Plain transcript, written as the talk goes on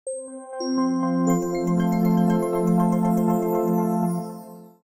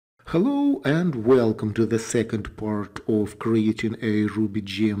Hello and welcome to the second part of creating a Ruby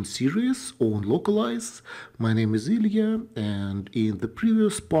gem series on Lokalise. My name is Ilya, and in the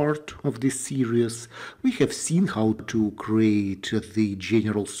previous part of this series we have seen how to create the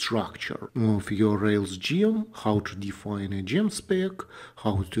general structure of your Rails gem, how to define a gem spec,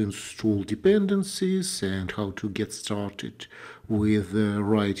 how to install dependencies, and how to get started with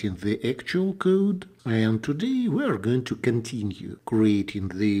writing the actual code. And today we are going to continue creating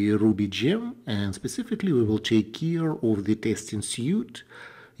the Ruby gem, and specifically we will take care of the testing suite.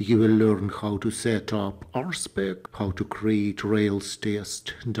 You will learn how to set up RSpec, how to create Rails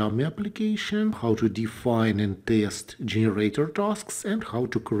test dummy application, how to define and test generator tasks, and how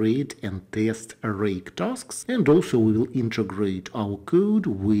to create and test Rake tasks. And also we will integrate our code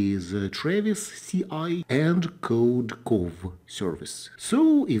with Travis CI and Codecov service.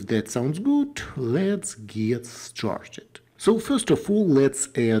 So if that sounds good, let's get started. So first of all, let's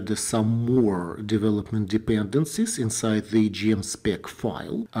add some more development dependencies inside the gem spec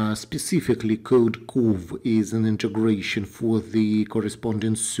file. Specifically, Codecov is an integration for the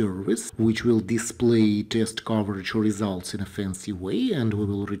corresponding service, which will display test coverage results in a fancy way, and we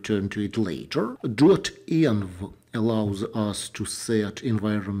will return to it later. .env allows us to set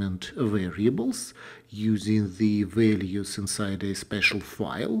environment variables using the values inside a special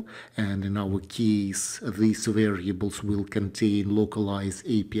file, and in our case these variables will contain Lokalise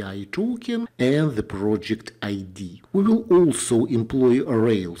API token and the project ID. We will also employ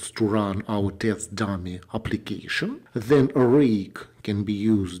Rails to run our test dummy application. Then Rake can be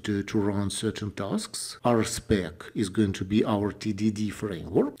used to run certain tasks. RSpec is going to be our TDD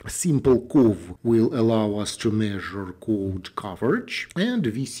framework. Simple Cov will allow us to measure code coverage, and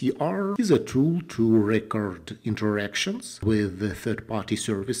VCR is a tool to record interactions with third-party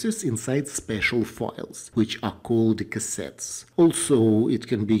services inside special files, which are called cassettes. Also, it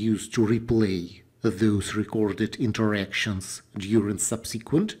can be used to replay those recorded interactions during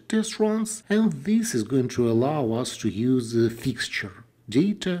subsequent test runs, and this is going to allow us to use fixture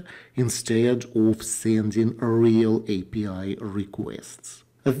data instead of sending real API requests.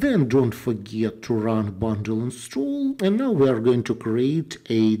 Then don't forget to run bundle install, and now we are going to create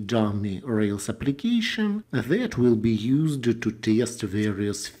a dummy Rails application that will be used to test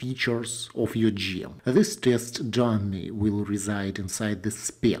various features of your gem. This test dummy will reside inside the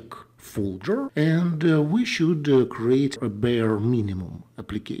spec folder, and we should create a bare minimum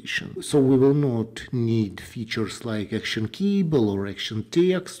application. So we will not need features like action cable or action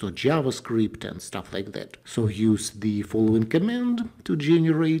text or JavaScript and stuff like that. So use the following command to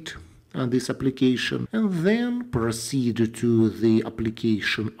generate this application, and then proceed to the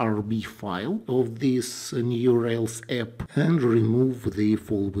application RB file of this new Rails app and remove the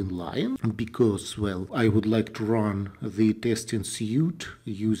following line, because, well, I would like to run the testing suite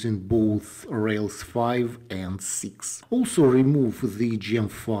using both Rails 5 and 6. Also remove the gem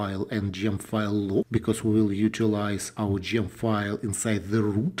file and gem file log, because we will utilize our gem file inside the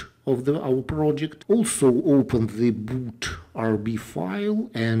root of our project. Also open the boot RB file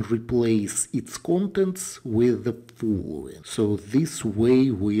and replace its contents with the following. So this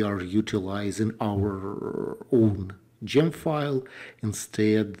way we are utilizing our own gem file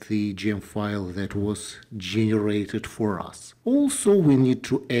instead the gem file that was generated for us. Also, we need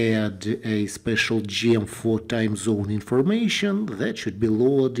to add a special gem for time zone information that should be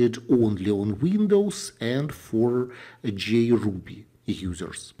loaded only on Windows and for JRuby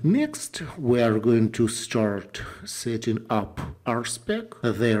users. Next, we are going to start setting up RSpec.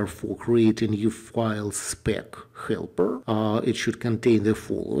 Therefore, create a new file spec helper. It should contain the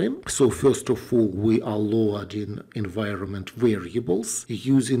following. So first of all, we are loading environment variables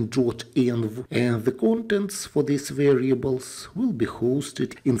using .env, and the contents for these variables will be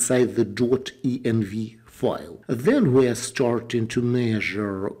hosted inside the .env file. Then we are starting to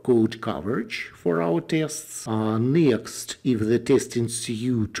measure code coverage for our tests. Next, if the testing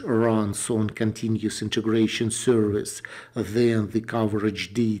suite runs on continuous integration service, then the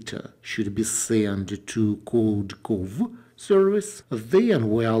coverage data should be sent to Codecov service. Then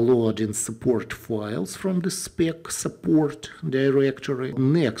we are loading support files from the spec support directory.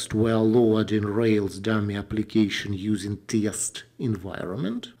 Next, we are loading Rails dummy application using test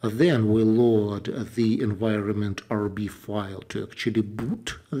environment. Then we load the environment RB file to actually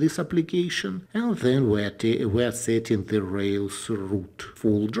boot this application, and then we are setting the Rails root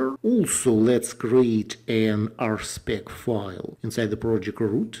folder. Also, let's create an RSpec file inside the project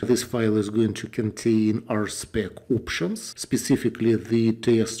root. This file is going to contain RSpec options Specifically, the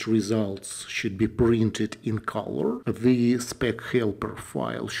test results should be printed in color. The spec helper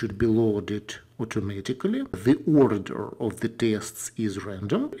file should be loaded automatically. The order of the tests is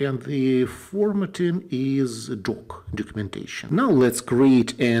random, and the formatting is documentation. Now let's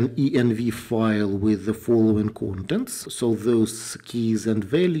create an env file with the following contents. So those keys and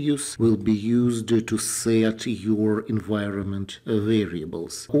values will be used to set your environment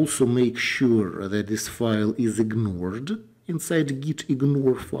variables. Also make sure that this file is ignored inside git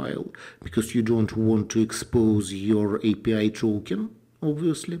ignore file, because you don't want to expose your API token,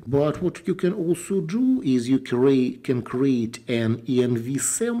 obviously. But what you can also do is you can create an env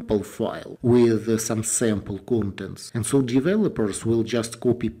sample file with some sample contents. And so developers will just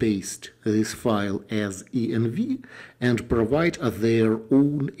copy paste this file as env and provide their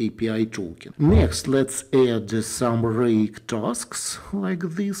own API token. Next, let's add some Rake tasks like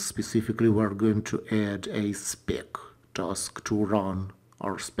this. Specifically, we're going to add a spec task to run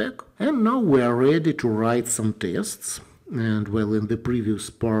RSpec. And now we are ready to write some tests. And well, in the previous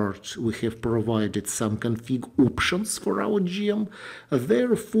part, we have provided some config options for our gem.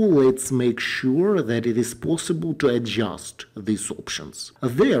 Therefore, let's make sure that it is possible to adjust these options.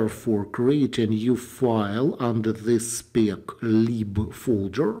 Therefore, create a new file under this spec lib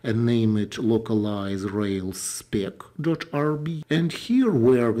folder and name it Lokalise railspec.rb. And here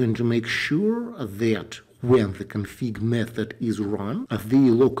we are going to make sure that when the config method is run,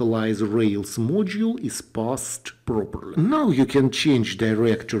 the Lokalise Rails module is passed properly. Now you can change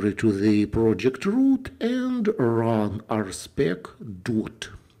directory to the project root and run rspec dot,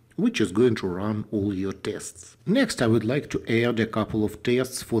 which is going to run all your tests. Next, I would like to add a couple of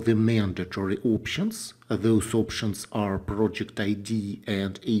tests for the mandatory options. Those options are project ID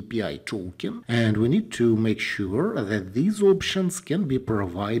and API token, and we need to make sure that these options can be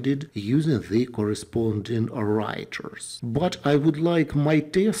provided using the corresponding writers. But I would like my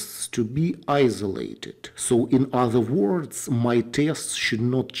tests to be isolated. So in other words, my tests should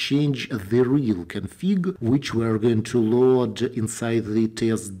not change the real config, which we are going to load inside the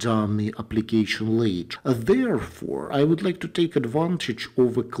test dummy application later. Therefore, I would like to take advantage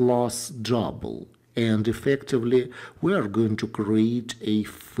of a class double. And effectively, we are going to create a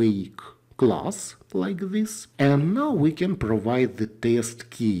fake class like this. And now we can provide the test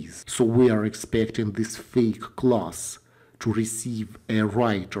keys. So we are expecting this fake class to receive a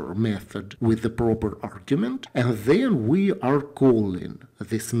writer method with the proper argument, and then we are calling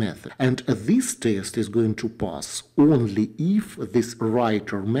this method. And this test is going to pass only if this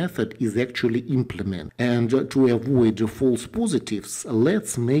writer method is actually implemented. And to avoid false positives,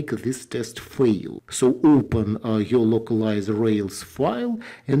 let's make this test fail. So open your Lokalise Rails file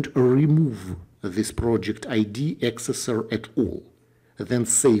and remove this project ID accessor at all. Then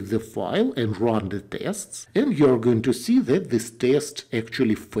save the file and run the tests, and you're going to see that this test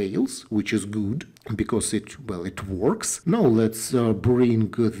actually fails, which is good because it works. Now let's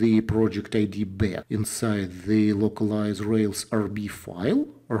bring the project ID back inside the Lokalise Rails RB file,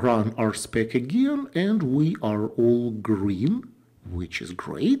 run RSpec again, and we are all green, which is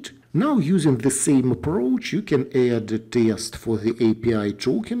great. Now, using the same approach, you can add a test for the API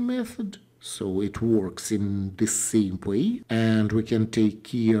token method. So it works in the same way, and we can take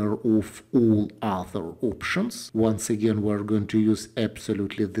care of all other options. Once again, we're going to use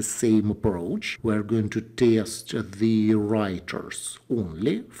absolutely the same approach. We're going to test the writers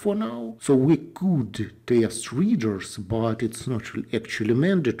only for now. So we could test readers, but it's not actually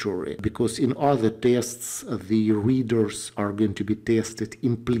mandatory, because in other tests, the readers are going to be tested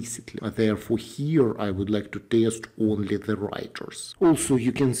implicitly. Therefore, here I would like to test only the writers. Also,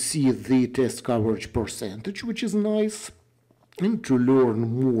 you can see the test coverage percentage, which is nice. And to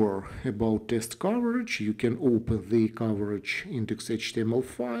learn more about test coverage, you can open the coverage index.html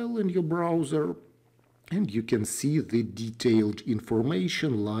file in your browser, and you can see the detailed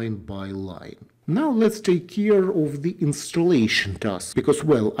information line by line. Now let's take care of the installation task, because,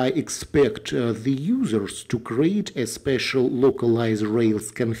 well, I expect the users to create a special Lokalise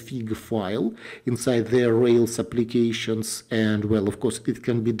Rails config file inside their Rails applications, and, well, of course, it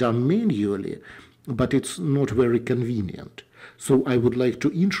can be done manually, but it's not very convenient. So I would like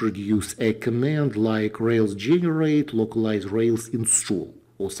to introduce a command like Rails generate Lokalise Rails install,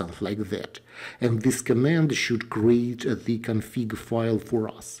 or something like that. And this command should create the config file for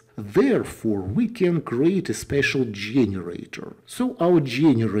us. Therefore, we can create a special generator. So our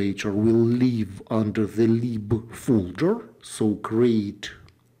generator will live under the lib folder. So create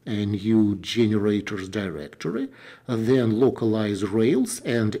a new generators directory, then localize Rails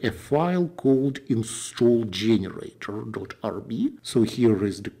and a file called install_generator.rb. So here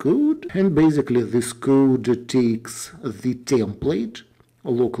is the code, and basically this code takes the template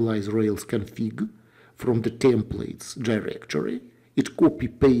localize Rails config from the templates directory. It copy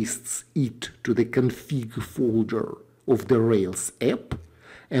pastes it to the config folder of the Rails app,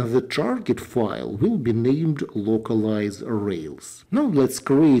 and the target file will be named localize Rails. Now let's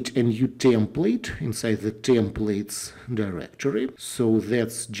create a new template inside the templates directory. So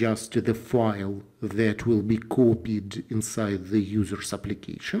that's just the file that will be copied inside the user's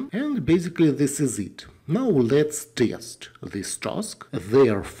application. And basically this is it. Now let's test this task.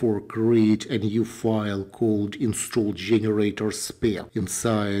 Therefore, create a new file called install_generator_spec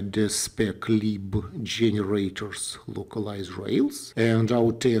inside the spec lib generators localize Rails. And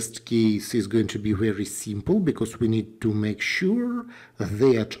our test case is going to be very simple because we need to make sure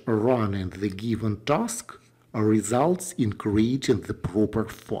that running the given task results in creating the proper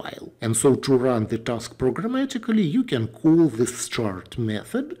file. And so to run the task programmatically, you can call the start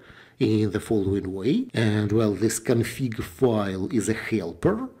method in the following way. And well, this config file is a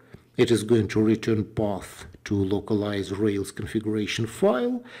helper. It is going to return path to localize Rails configuration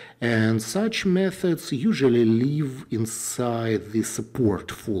file, and such methods usually live inside the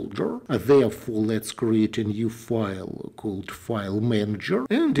support folder. Therefore, let's create a new file called file manager,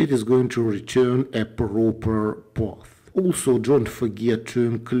 and it is going to return a proper path. Also, don't forget to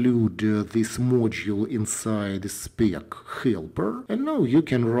include this module inside spec helper. And now you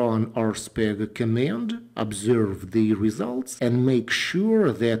can run RSpec command, observe the results, and make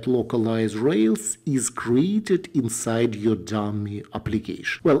sure that localize Rails is created inside your dummy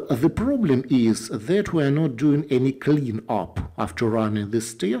application. Well, the problem is that we are not doing any cleanup after running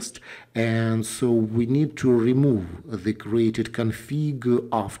this test, and so we need to remove the created config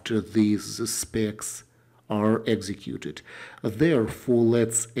after these specs are executed. Therefore,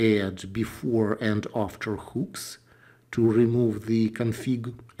 let's add before and after hooks to remove the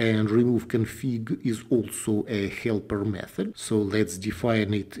config, and remove config is also a helper method. So let's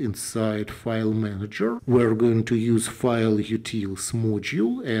define it inside file manager. We're going to use file utils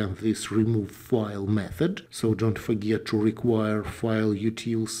module and this remove file method. So don't forget to require file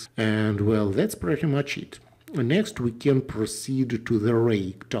utils, and well, that's pretty much it. Next, we can proceed to the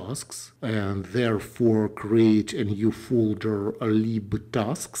Rake tasks, and therefore create a new folder lib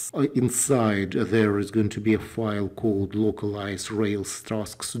tasks. Inside there is going to be a file called localize Rails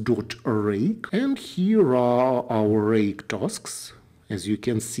tasks.rake, and here are our Rake tasks. As you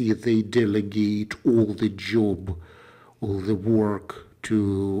can see, they delegate all the job, all the work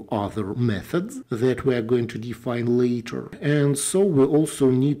to other methods that we are going to define later. And so we also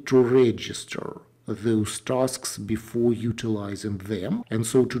need to register those tasks before utilizing them. And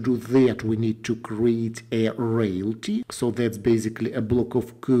so to do that, we need to create a Railtie. So that's basically a block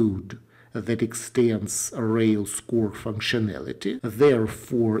of code that extends a Rails core functionality.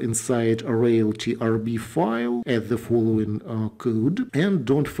 Therefore, inside a Railtie RB file, add the following code, and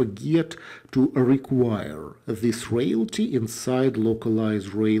don't forget to require this Railtie inside localize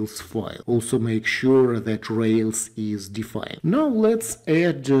Rails file. Also make sure that Rails is defined. Now let's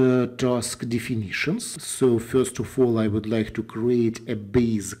add task definitions. So first of all, I would like to create a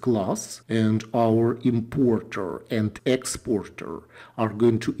base class, and our importer and exporter are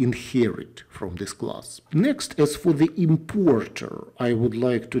going to inherit from this class. Next, as for the importer, I would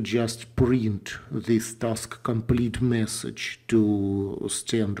like to just print this task complete message to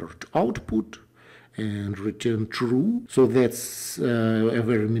standard output and return true. So that's a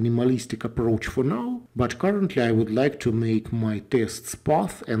very minimalistic approach for now, but currently I would like to make my tests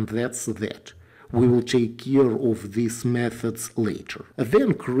path, and that's that. We will take care of these methods later.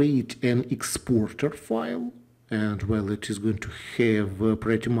 Then create an exporter file, and well, it is going to have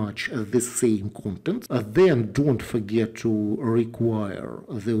pretty much the same content. Then don't forget to require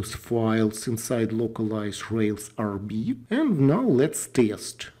those files inside localize Rails RB. And now let's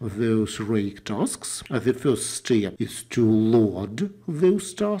test those Rake tasks. The first step is to load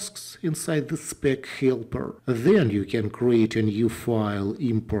those tasks inside the spec helper. Then you can create a new file,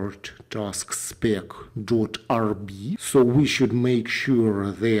 import task spec.rb. So we should make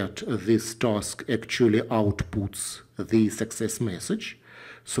sure that this task actually outputs the success message.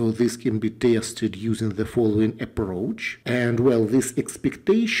 So this can be tested using the following approach. And well, this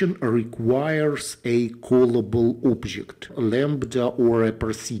expectation requires a callable object, a lambda or a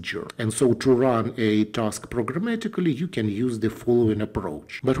procedure. And so to run a task programmatically, you can use the following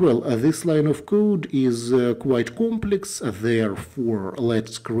approach. But well, this line of code is quite complex. Therefore,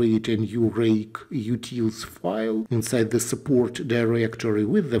 let's create a new Rake utils file inside the support directory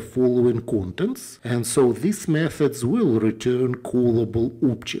with the following contents. And so these methods will return callable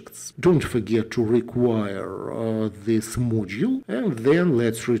objects. Don't forget to require this module. And then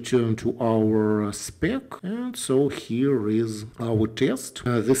let's return to our spec. And so here is our test.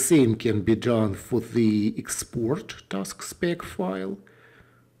 The same can be done for the export task spec file.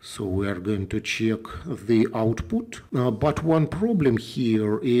 So we are going to check the output. But one problem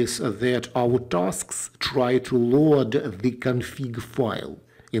here is that our tasks try to load the config file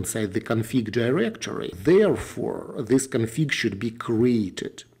inside the config directory. Therefore, this config should be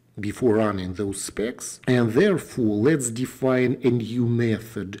created before running those specs. And therefore, let's define a new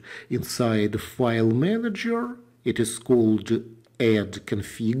method inside File Manager. It is called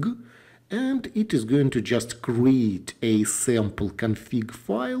add_config. And it is going to just create a sample config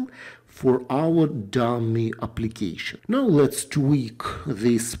file for our dummy application. Now let's tweak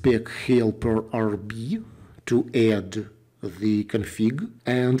the spec helper RB to add the config,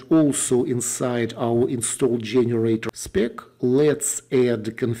 and also inside our install generator spec, let's add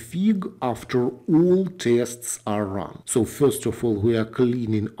config after all tests are run. So first of all, we are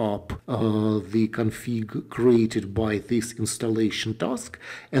cleaning up the config created by this installation task,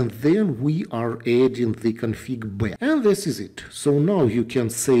 and then we are adding the config back. And this is it. So now you can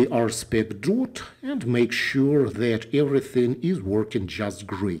say RSpec dot and make sure that everything is working just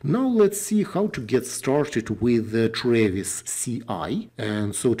great. Now let's see how to get started with the Travis CI.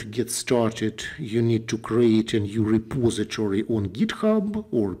 And so to get started, you need to create a new repository on GitHub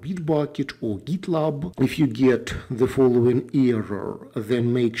or Bitbucket or GitLab. If you get the following error,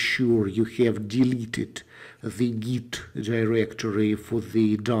 then make sure you have deleted the Git directory for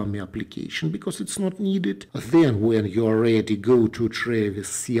the dummy application because it's not needed. Then when you are ready, go to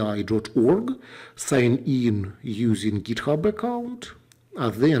TravisCI.org, sign in using GitHub account,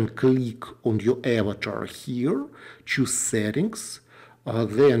 then click on your avatar here, choose settings,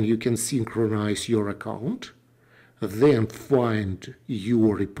 then you can synchronize your account, then find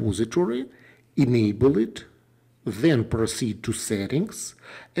your repository, enable it, then proceed to settings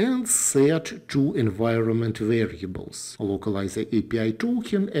and set two environment variables, Lokalise API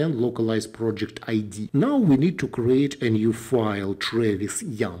token and Lokalise project ID. Now we need to create a new file, Travis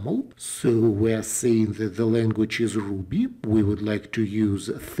YAML. So we are saying that the language is Ruby. We would like to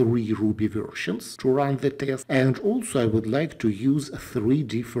use 3 Ruby versions to run the test. And also I would like to use 3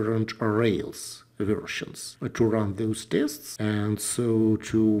 different Rails versions to run those tests. And so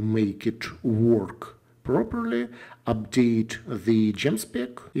to make it work properly, update the gem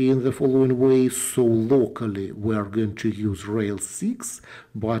spec in the following way. So locally we are going to use Rails 6,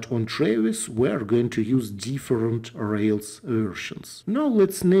 but on Travis we are going to use different Rails versions. Now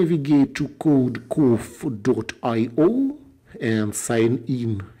let's navigate to codecov.io and sign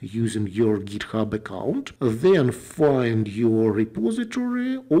in using your GitHub account. Then find your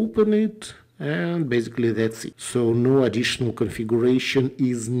repository, open it, and basically that's it. So no additional configuration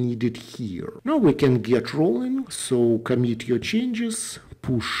is needed here. Now we can get rolling. So commit your changes,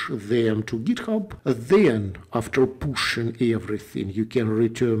 push them to GitHub. Then after pushing everything, you can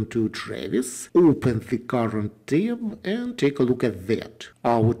return to Travis, open the current tab and take a look at that.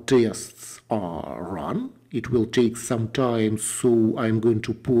 Our tests are run. It will take some time, so I'm going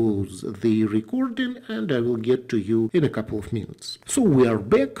to pause the recording and I will get to you in a couple of minutes. So we are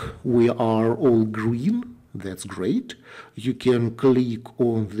back, we are all green, that's great. You can click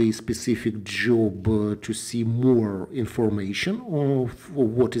on the specific job to see more information of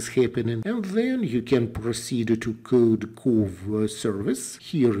what is happening, and then you can proceed to Codecov service.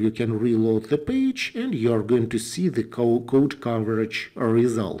 Here you can reload the page and you are going to see the code coverage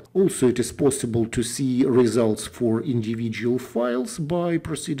result. Also, it is possible to see results for individual files by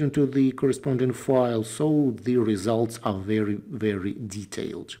proceeding to the corresponding file, so the results are very, very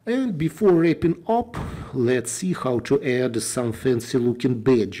detailed. And before wrapping up, let's see how to add some fancy looking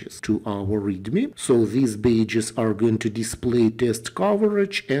badges to our README. So these badges are going to display test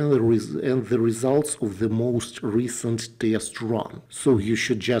coverage and the results of the most recent test run. So you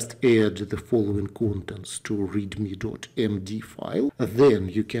should just add the following contents to readme.md file. Then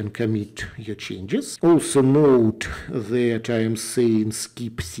you can commit your changes. Also note that I am saying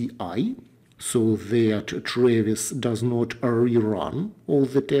skip CI. so that Travis does not rerun all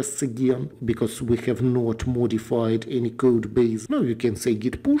the tests again because we have not modified any code base. Now you can say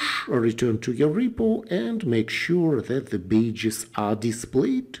git push, return to your repo, and make sure that the badges are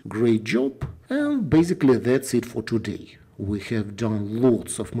displayed. Great job. And basically that's it for today. We have done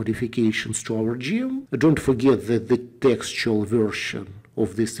lots of modifications to our gem. Don't forget that the textual version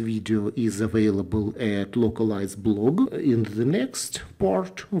of this video is available at Lokalise blog. In the next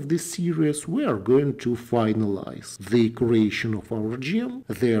part of this series, we are going to finalize the creation of our gem.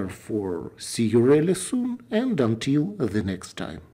 Therefore, see you really soon, and until the next time.